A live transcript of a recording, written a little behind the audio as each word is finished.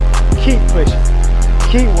keep pushing,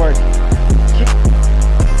 keep working.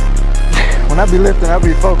 When I be lifting, I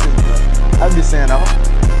be focused. I be saying, oh.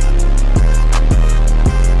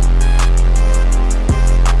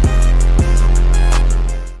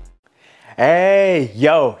 Hey,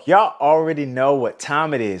 y'all already know what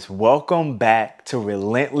time it is. Welcome back to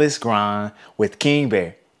Relentless Grind with King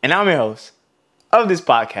Bear. And I'm your host of this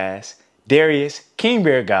podcast, Darius King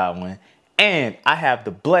Bear Godwin. And I have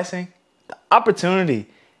the blessing, the opportunity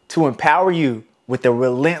to empower you with the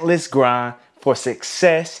relentless grind for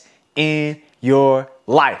success in your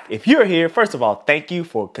life. If you're here, first of all, thank you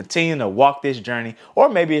for continuing to walk this journey. Or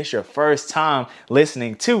maybe it's your first time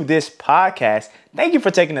listening to this podcast. Thank you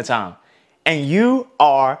for taking the time. And you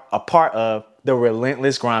are a part of the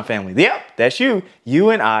Relentless Grind family. Yep, that's you. You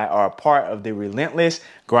and I are a part of the Relentless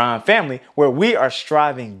Grind family, where we are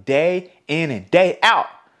striving day in and day out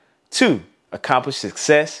to accomplish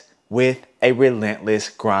success with a relentless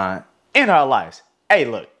grind in our lives. Hey,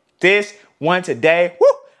 look, this one today,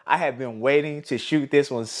 I have been waiting to shoot this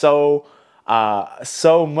one so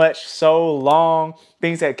long.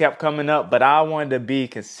 Things that kept coming up, but I wanted to be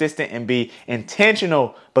consistent and be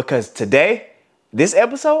intentional, because today, this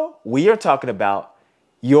episode, we are talking about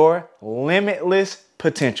your limitless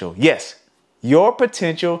potential. Yes, your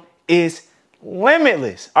potential is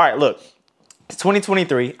limitless. All right, look, it's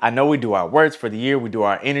 2023. I know we do our words for the year. We do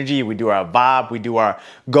our energy. We do our vibe. We do our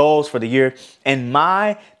goals for the year. And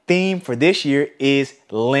my theme for this year is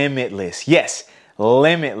limitless. Yes,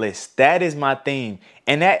 limitless. That is my theme.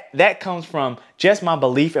 And that comes from just my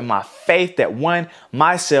belief and my faith that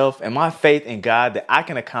myself and my faith in God, that I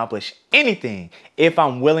can accomplish anything if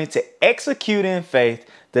I'm willing to execute in faith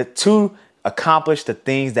to accomplish the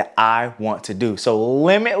things that I want to do. So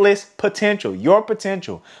limitless potential, your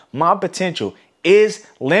potential, my potential is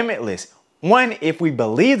limitless. One, if we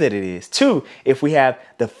believe that it is. Two, if we have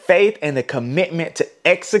the faith and the commitment to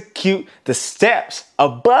execute the steps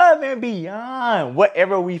above and beyond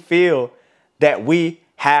whatever we feel that we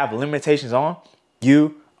have limitations on,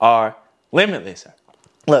 you are limitless.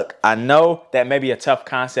 Look, I know that may be a tough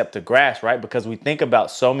concept to grasp, right? Because we think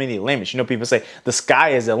about so many limits. You know, people say the sky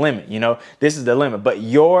is the limit. You know, this is the limit. But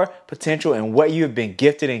your potential and what you have been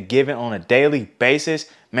gifted and given on a daily basis,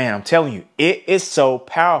 man, I'm telling you, it is so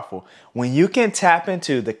powerful. When you can tap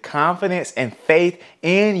into the confidence and faith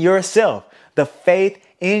in yourself, the faith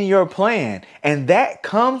in your plan, and that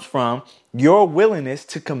comes from your willingness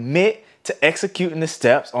to commit to executing the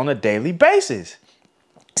steps on a daily basis.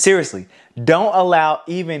 Seriously, don't allow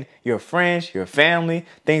even your friends, your family,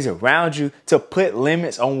 things around you to put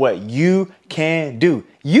limits on what you can do.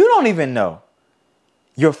 You don't even know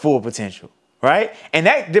your full potential, right? And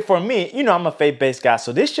that, for me, you know, I'm a faith-based guy.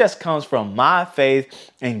 So this just comes from my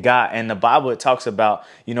faith in God. And the Bible, it talks about,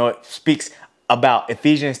 you know, it speaks about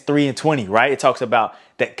Ephesians 3:20, right? It talks about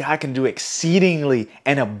that God can do exceedingly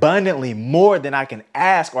and abundantly more than I can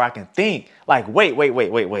ask or I can think. Like,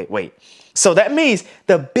 wait. So that means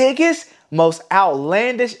the biggest, most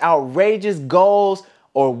outlandish, outrageous goals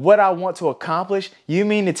or what I want to accomplish, you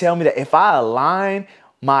mean to tell me that if I align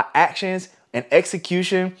my actions and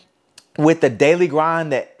execution with the daily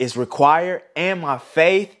grind that is required and my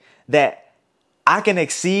faith, that I can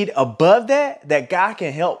exceed above that God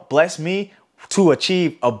can help bless me to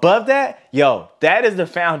achieve above that? Yo, that is the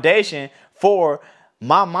foundation for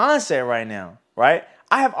my mindset right now, right?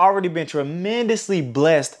 I have already been tremendously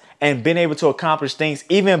blessed and been able to accomplish things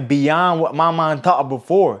even beyond what my mind thought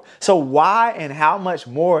before. So why and how much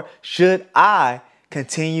more should I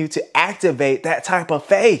continue to activate that type of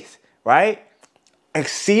faith, right?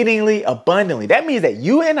 Exceedingly abundantly. That means that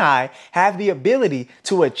you and I have the ability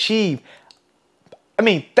to achieve,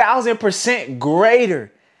 1,000%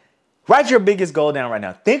 greater. Write your biggest goal down right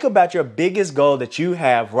now. Think about your biggest goal that you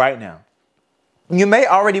have right now. You may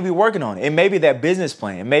already be working on it. It may be that business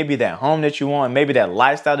plan. It may be that home that you want. It may be that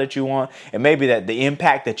lifestyle that you want. It may be that the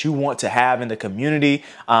impact that you want to have in the community.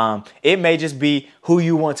 It may just be who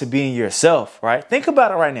you want to be in yourself, right? Think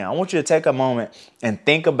about it right now. I want you to take a moment and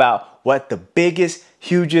think about what the biggest,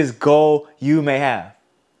 hugest goal you may have.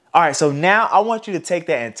 All right, so now I want you to take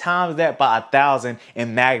that and times that by 1,000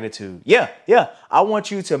 in magnitude. Yeah. I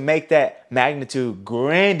want you to make that magnitude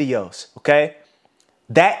grandiose, okay?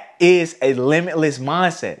 That is a limitless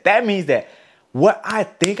mindset. That means that what I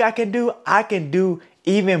think I can do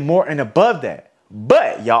even more and above that.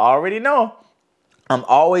 But y'all already know, I'm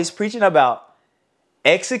always preaching about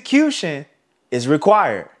execution is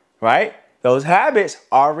required, right? Those habits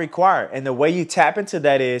are required. And the way you tap into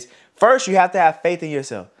that is, first, you have to have faith in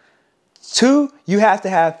yourself. Two, you have to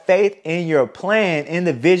have faith in your plan, in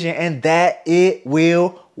the vision, and that it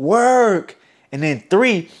will work. And then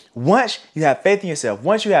 3, once you have faith in yourself,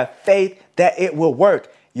 once you have faith that it will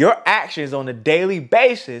work, your actions on a daily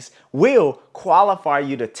basis will qualify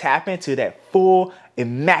you to tap into that full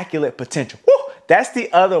immaculate potential. Woo! That's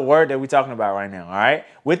the other word that we're talking about right now, all right?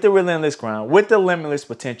 With the relentless grind, with the limitless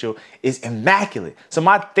potential is immaculate. So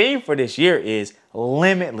my theme for this year is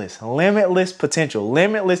limitless, limitless potential,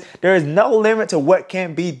 limitless. There is no limit to what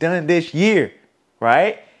can be done this year,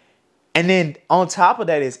 right? And then on top of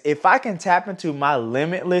that is if I can tap into my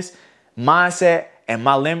limitless mindset and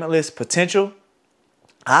my limitless potential,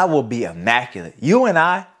 I will be immaculate. You and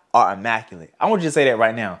I are immaculate. I want you to say that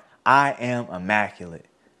right now. I am immaculate.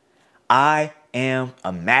 I am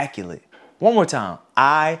immaculate. One more time.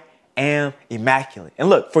 I am immaculate. And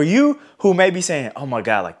look, for you who may be saying, oh my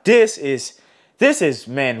God, like this is,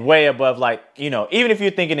 man, way above, like, even if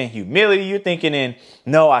you're thinking in humility, you're thinking in,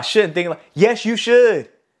 no, I shouldn't think like, yes, you should.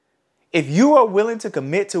 If you are willing to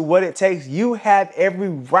commit to what it takes, you have every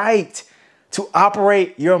right to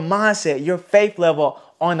operate your mindset, your faith level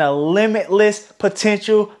on a limitless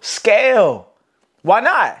potential scale. Why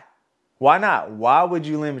not? Why not? Why would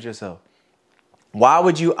you limit yourself? Why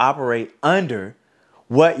would you operate under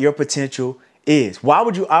what your potential is? Why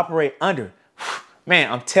would you operate under?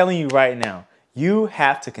 Man, I'm telling you right now, you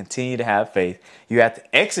have to continue to have faith. You have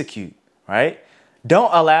to execute, right?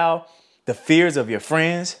 Don't allow the fears of your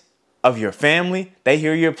friends, of your family. They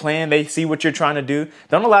hear your plan. They see what you're trying to do.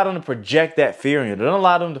 Don't allow them to project that fear on you. Don't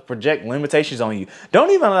allow them to project limitations on you. Don't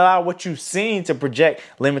even allow what you've seen to project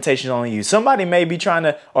limitations on you. Somebody may be trying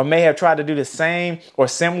to, or may have tried to do the same or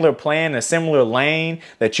similar plan, a similar lane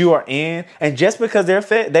that you are in. And just because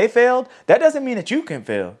they failed, that doesn't mean that you can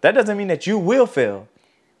fail. That doesn't mean that you will fail.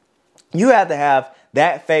 You have to have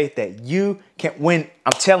that faith that you can,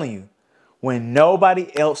 I'm telling you, when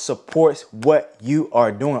nobody else supports what you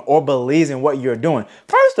are doing or believes in what you're doing.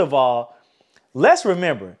 First of all, let's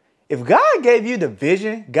remember, if God gave you the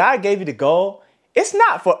vision, God gave you the goal, it's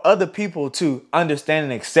not for other people to understand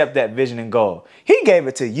and accept that vision and goal. He gave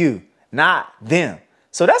it to you, not them.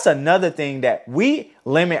 So that's another thing that we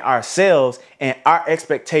limit ourselves and our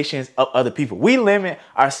expectations of other people. We limit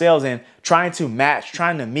ourselves in trying to match,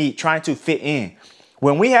 trying to meet, trying to fit in.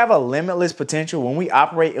 When we have a limitless potential, when we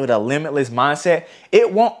operate with a limitless mindset,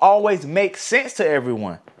 it won't always make sense to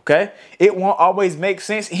everyone, okay? It won't always make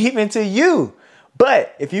sense even to you.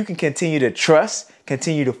 But if you can continue to trust,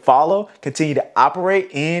 continue to follow, continue to operate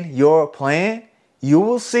in your plan, you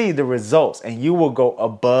will see the results and you will go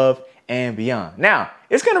above and beyond. Now,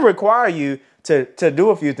 it's going to require you to do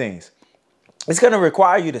a few things. It's going to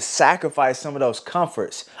require you to sacrifice some of those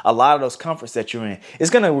comforts, a lot of those comforts that you're in.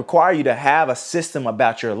 It's going to require you to have a system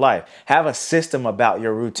about your life, have a system about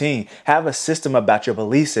your routine, have a system about your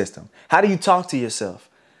belief system. How do you talk to yourself?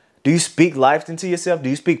 Do you speak life into yourself?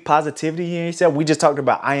 Do you speak positivity in yourself? We just talked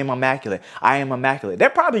about I am immaculate. I am immaculate.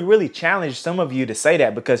 That probably really challenged some of you to say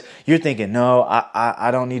that because you're thinking, no,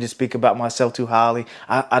 I don't need to speak about myself too highly.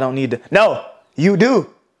 I don't need to. No, you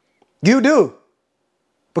do. You do.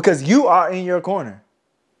 Because you are in your corner,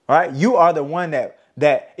 all right? You are the one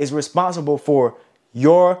that is responsible for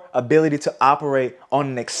your ability to operate on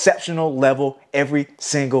an exceptional level every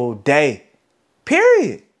single day,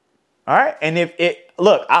 period. All right. And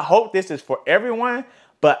look, I hope this is for everyone,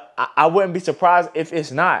 but I wouldn't be surprised if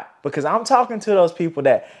it's not, because I'm talking to those people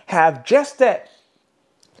that have just that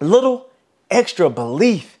little extra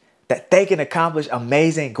belief that they can accomplish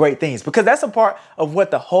amazing, great things, because that's a part of what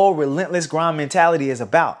the whole relentless grind mentality is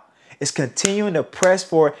about. It's continuing to press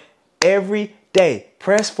forward every day,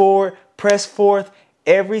 press forward, press forth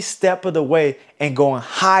every step of the way and going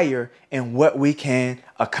higher in what we can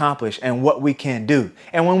accomplish and what we can do.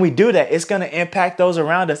 And when we do that, it's going to impact those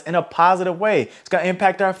around us in a positive way. It's going to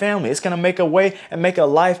impact our family. It's going to make a way and make a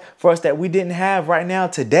life for us that we didn't have right now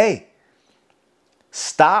today.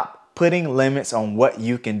 Stop putting limits on what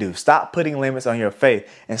you can do. Stop putting limits on your faith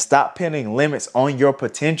and stop putting limits on your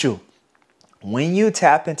potential. When you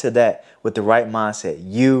tap into that with the right mindset,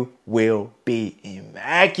 you will be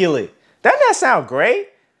immaculate. Doesn't that sound great?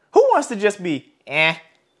 Who wants to just be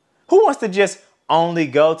Who wants to just only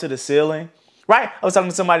go to the ceiling? Right? I was talking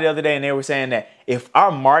to somebody the other day and they were saying that if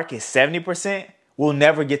our mark is 70%, we'll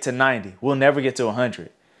never get to 90. We'll never get to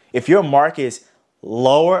 100. If your mark is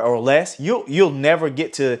lower or less, you'll never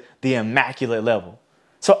get to the immaculate level.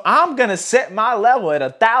 So I'm going to set my level at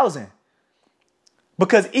 1,000.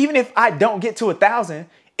 Because even if I don't get to 1,000,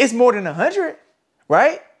 it's more than 100,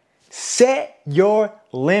 right? Set your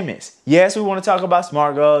limits. Yes, we want to talk about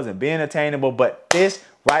SMART goals and being attainable, but this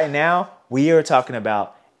right now, we are talking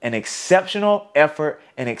about an exceptional effort,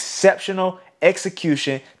 an exceptional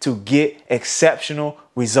execution to get exceptional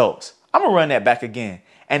results. I'm going to run that back again.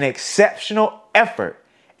 An exceptional effort,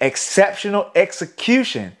 exceptional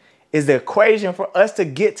execution is the equation for us to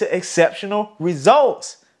get to exceptional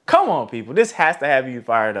results. Come on, people. This has to have you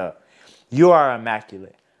fired up. You are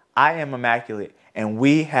immaculate. I am immaculate. And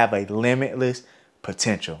we have a limitless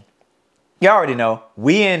potential. You already know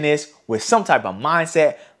we in this with some type of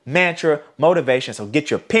mindset, mantra, motivation. So get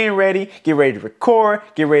your pen ready, get ready to record,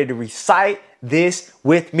 get ready to recite this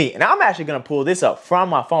with me. And I'm actually going to pull this up from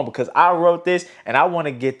my phone because I wrote this and I want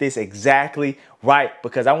to get this exactly right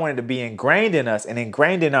because I want it to be ingrained in us and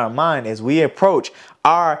ingrained in our mind as we approach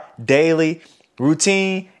our daily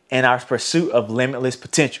routine and our pursuit of limitless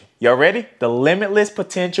potential. Y'all ready? The limitless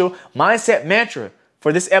potential mindset mantra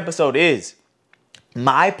for this episode is: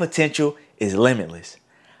 my potential is limitless.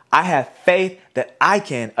 I have faith that I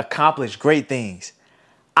can accomplish great things.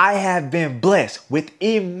 I have been blessed with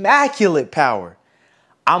immaculate power.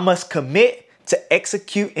 I must commit to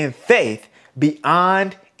execute in faith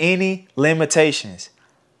beyond any limitations.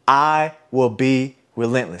 I will be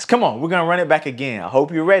relentless. Come on, we're going to run it back again. I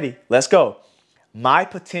hope you're ready. Let's go. My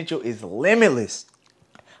potential is limitless.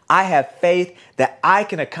 I have faith that I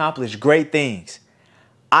can accomplish great things.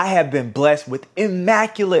 I have been blessed with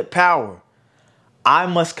immaculate power. I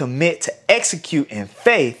must commit to execute in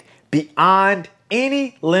faith beyond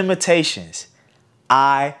any limitations.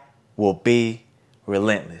 I will be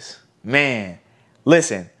relentless. Man,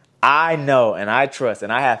 listen, I know and I trust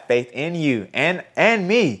and I have faith in you and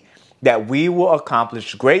me that we will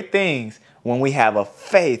accomplish great things when we have a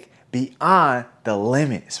faith beyond the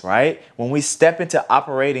limits, right? When we step into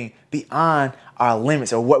operating beyond our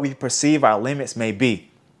limits or what we perceive our limits may be.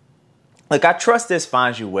 Look, I trust this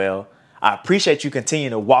finds you well. I appreciate you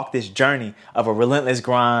continuing to walk this journey of a relentless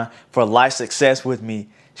grind for life success with me.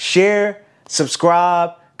 Share,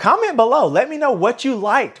 subscribe, comment below. Let me know what you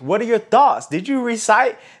liked. What are your thoughts? Did you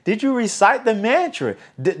recite the mantra?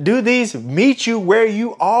 Do these meet you where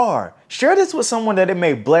you are? Share this with someone that it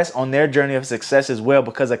may bless on their journey of success as well,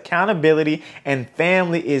 because accountability and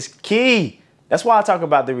family is key. That's why I talk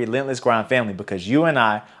about the Relentless Grind family, because you and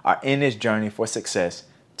I are in this journey for success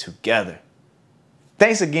together.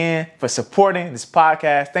 Thanks again for supporting this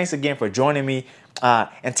podcast. Thanks again for joining me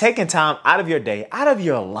and taking time out of your day, out of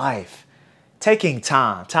your life. Taking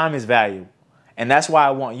time. Time is valuable. And that's why I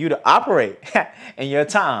want you to operate in your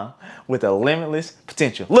time with a limitless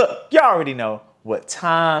potential. Look, you already know what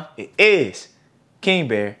time it is. King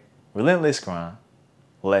Bear, Relentless Grind.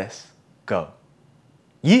 Let's go.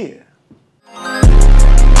 Yeah.